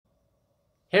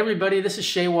Hey everybody, this is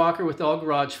Shay Walker with All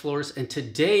Garage Floors, and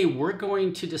today we're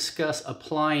going to discuss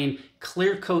applying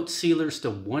clear coat sealers to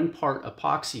one-part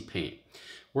epoxy paint.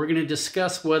 We're going to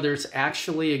discuss whether it's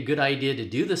actually a good idea to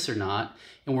do this or not,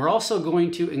 and we're also going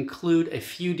to include a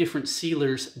few different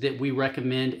sealers that we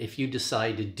recommend if you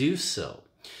decide to do so.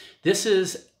 This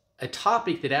is a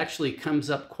topic that actually comes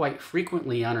up quite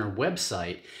frequently on our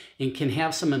website and can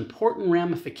have some important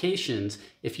ramifications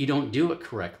if you don't do it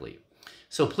correctly.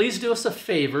 So please do us a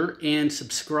favor and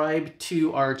subscribe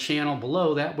to our channel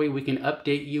below. That way we can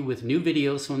update you with new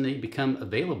videos when they become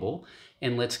available.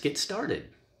 And let's get started.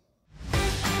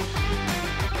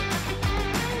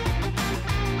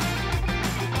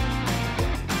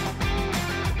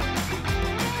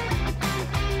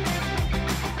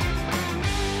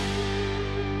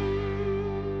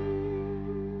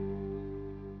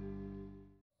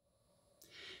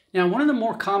 Now, one of the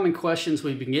more common questions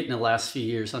we've been getting the last few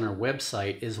years on our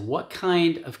website is what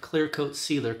kind of clear coat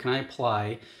sealer can I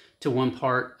apply to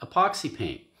one-part epoxy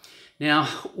paint? Now,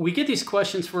 we get these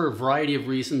questions for a variety of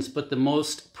reasons, but the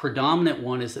most predominant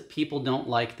one is that people don't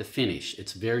like the finish.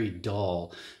 It's very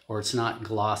dull, or it's not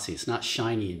glossy, it's not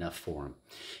shiny enough for them.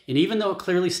 And even though it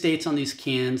clearly states on these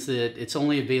cans that it's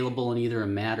only available in either a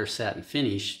matte or satin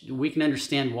finish, we can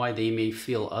understand why they may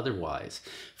feel otherwise.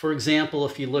 For example,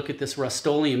 if you look at this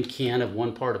Rust-Oleum can of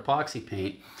one-part epoxy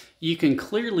paint, you can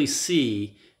clearly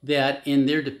see that in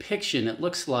their depiction it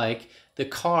looks like the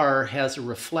car has a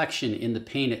reflection in the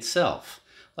paint itself,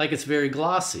 like it's very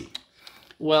glossy.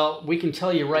 Well, we can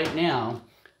tell you right now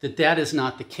that that is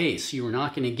not the case. You are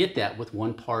not going to get that with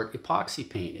one-part epoxy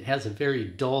paint. It has a very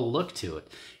dull look to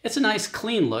it. It's a nice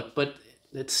clean look, but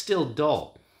it's still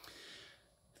dull.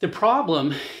 The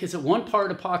problem is that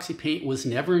one-part epoxy paint was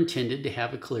never intended to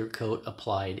have a clear coat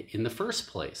applied in the first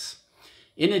place.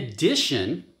 In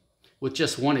addition, with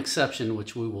just one exception,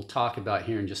 which we will talk about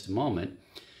here in just a moment,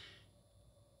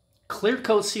 clear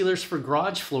coat sealers for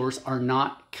garage floors are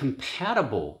not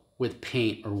compatible with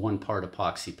paint or one-part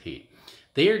epoxy paint.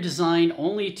 They are designed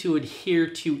only to adhere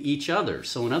to each other.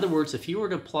 So in other words, if you were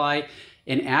to apply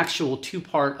an actual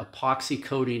two-part epoxy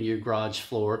coating to your garage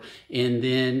floor and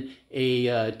then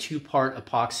a two-part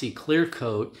epoxy clear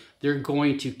coat, they're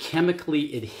going to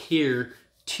chemically adhere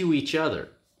to each other.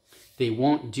 They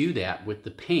won't do that with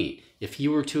the paint. If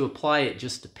you were to apply it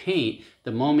just to paint,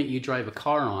 the moment you drive a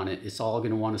car on it, it's all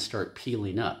going to want to start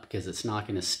peeling up because it's not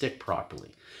going to stick properly.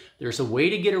 There's a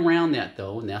way to get around that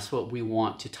though, and that's what we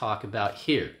want to talk about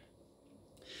here.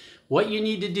 What you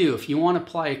need to do if you want to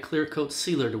apply a clear coat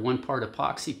sealer to one-part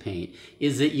epoxy paint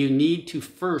is that you need to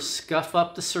first scuff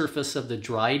up the surface of the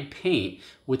dried paint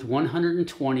with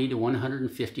 120 to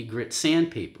 150 grit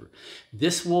sandpaper.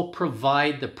 This will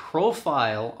provide the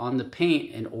profile on the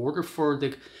paint in order for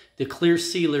the clear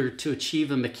sealer to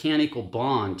achieve a mechanical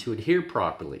bond to adhere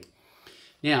properly.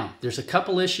 Now, there's a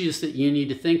couple issues that you need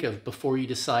to think of before you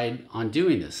decide on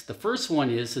doing this. The first one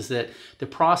is that the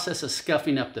process of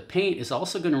scuffing up the paint is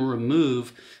also going to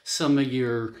remove some of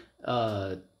your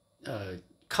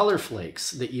color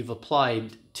flakes that you've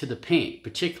applied to the paint,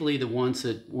 particularly the ones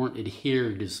that weren't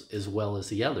adhered as well as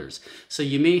the others. So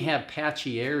you may have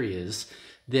patchy areas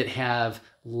that have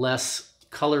less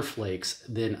color flakes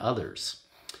than others.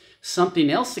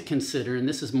 Something else to consider, and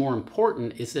this is more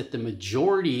important, is that the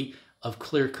majority of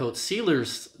clear coat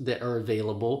sealers that are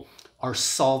available are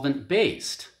solvent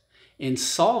based, and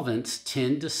solvents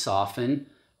tend to soften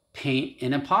paint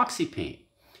and epoxy paint.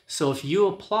 So if you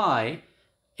apply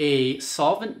a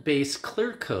solvent based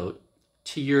clear coat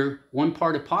to your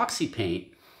one-part epoxy paint,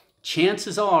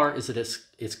 chances are is that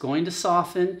it's going to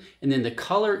soften, and then the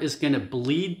color is going to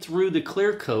bleed through the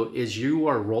clear coat as you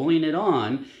are rolling it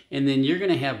on, and then you're going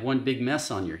to have one big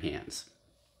mess on your hands.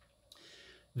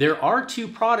 There are two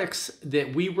products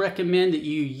that we recommend that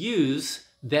you use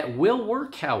that will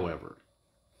work, however.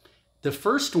 The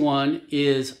first one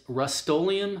is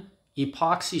Rust-Oleum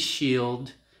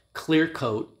EpoxyShield Clear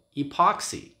Coat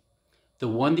Epoxy. The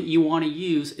one that you want to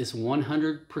use is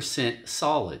 100%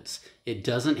 solids. It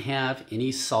doesn't have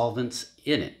any solvents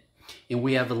in it, and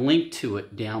we have a link to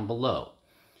it down below.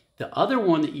 The other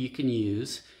one that you can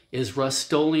use is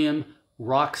Rust-Oleum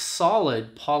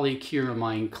RockSolid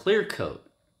Polycuramine Clear Coat.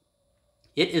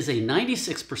 It is a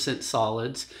 96%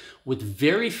 solids with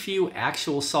very few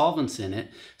actual solvents in it,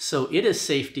 so it is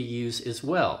safe to use as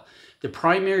well. The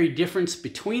primary difference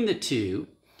between the two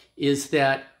is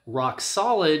that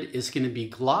RockSolid is going to be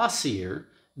glossier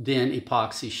than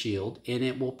EpoxyShield, and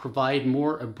it will provide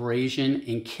more abrasion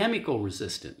and chemical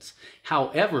resistance.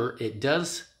 However, it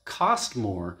does cost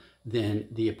more than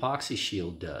the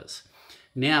EpoxyShield does.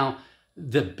 Now,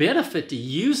 The benefit to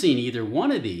using either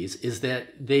one of these is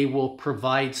that they will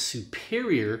provide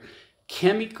superior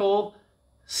chemical,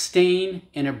 stain,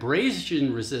 and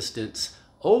abrasion resistance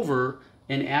over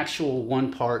an actual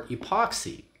one-part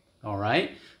epoxy. All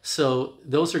right, so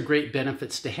those are great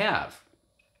benefits to have.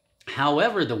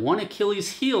 However, the one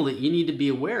Achilles heel that you need to be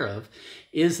aware of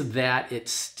is that it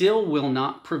still will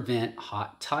not prevent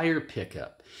hot tire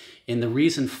pickup. And the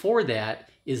reason for that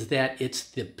is that it's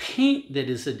the paint that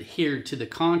is adhered to the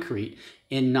concrete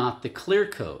and not the clear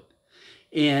coat.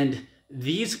 And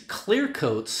these clear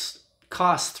coats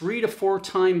cost 3 to 4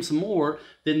 times more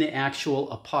than the actual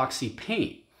epoxy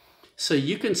paint. So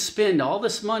you can spend all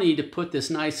this money to put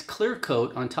this nice clear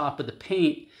coat on top of the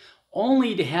paint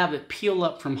only to have it peel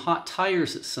up from hot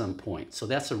tires at some point. So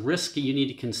that's a risk you need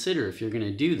to consider if you're going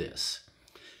to do this.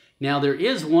 Now there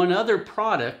is one other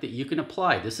product that you can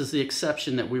apply. This is the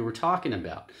exception that we were talking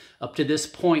about. Up to this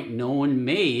point, no one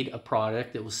made a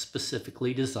product that was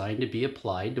specifically designed to be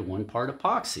applied to one-part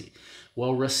epoxy.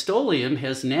 Well, Rust-Oleum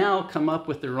has now come up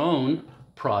with their own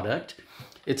product.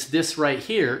 It's this right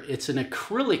here. It's an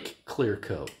acrylic clear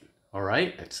coat. All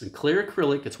right, it's a clear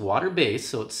acrylic. It's water-based,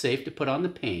 so it's safe to put on the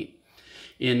paint.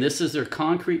 And this is their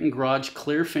concrete and garage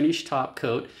clear finish top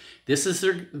coat. This is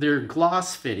their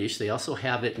gloss finish. They also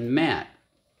have it in matte.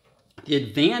 The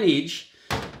advantage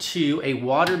to a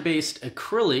water-based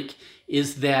acrylic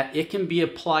is that it can be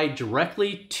applied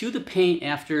directly to the paint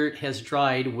after it has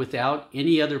dried without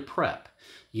any other prep.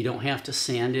 You don't have to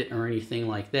sand it or anything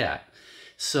like that.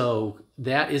 So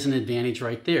that is an advantage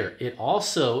right there. It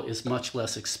also is much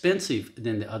less expensive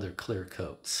than the other clear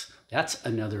coats. That's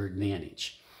another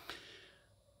advantage.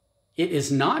 It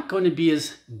is not going to be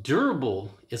as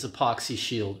durable as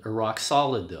EpoxyShield or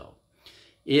RockSolid though.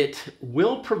 It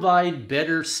will provide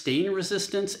better stain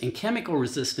resistance and chemical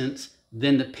resistance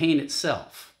than the paint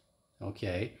itself,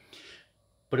 okay?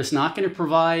 But it's not going to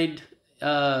provide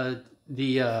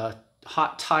the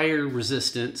hot tire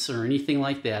resistance or anything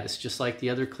like that. It's just like the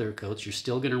other clear coats. You're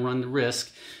still going to run the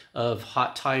risk of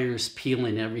hot tires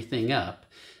peeling everything up,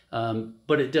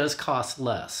 but it does cost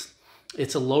less.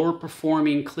 It's a lower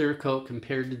performing clear coat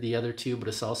compared to the other two, but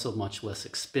it's also much less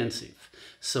expensive.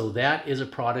 So that is a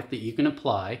product that you can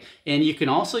apply, and you can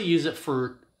also use it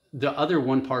for the other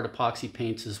one-part epoxy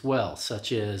paints as well,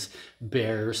 such as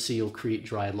Bear, Sealcrete,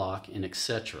 Dry Lock, and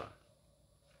etc.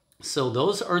 So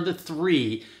those are the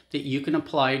 3 that you can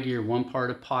apply to your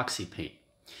one-part epoxy paint.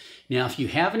 Now, if you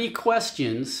have any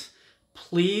questions,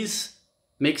 please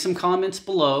make some comments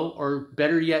below, or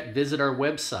better yet, visit our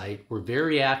website. We're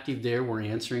very active there. We're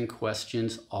answering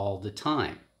questions all the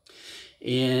time.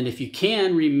 And if you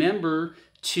can, remember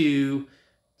to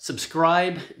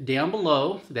subscribe down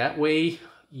below. That way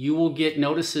you will get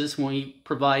notices when we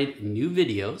provide new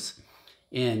videos.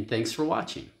 And thanks for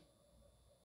watching.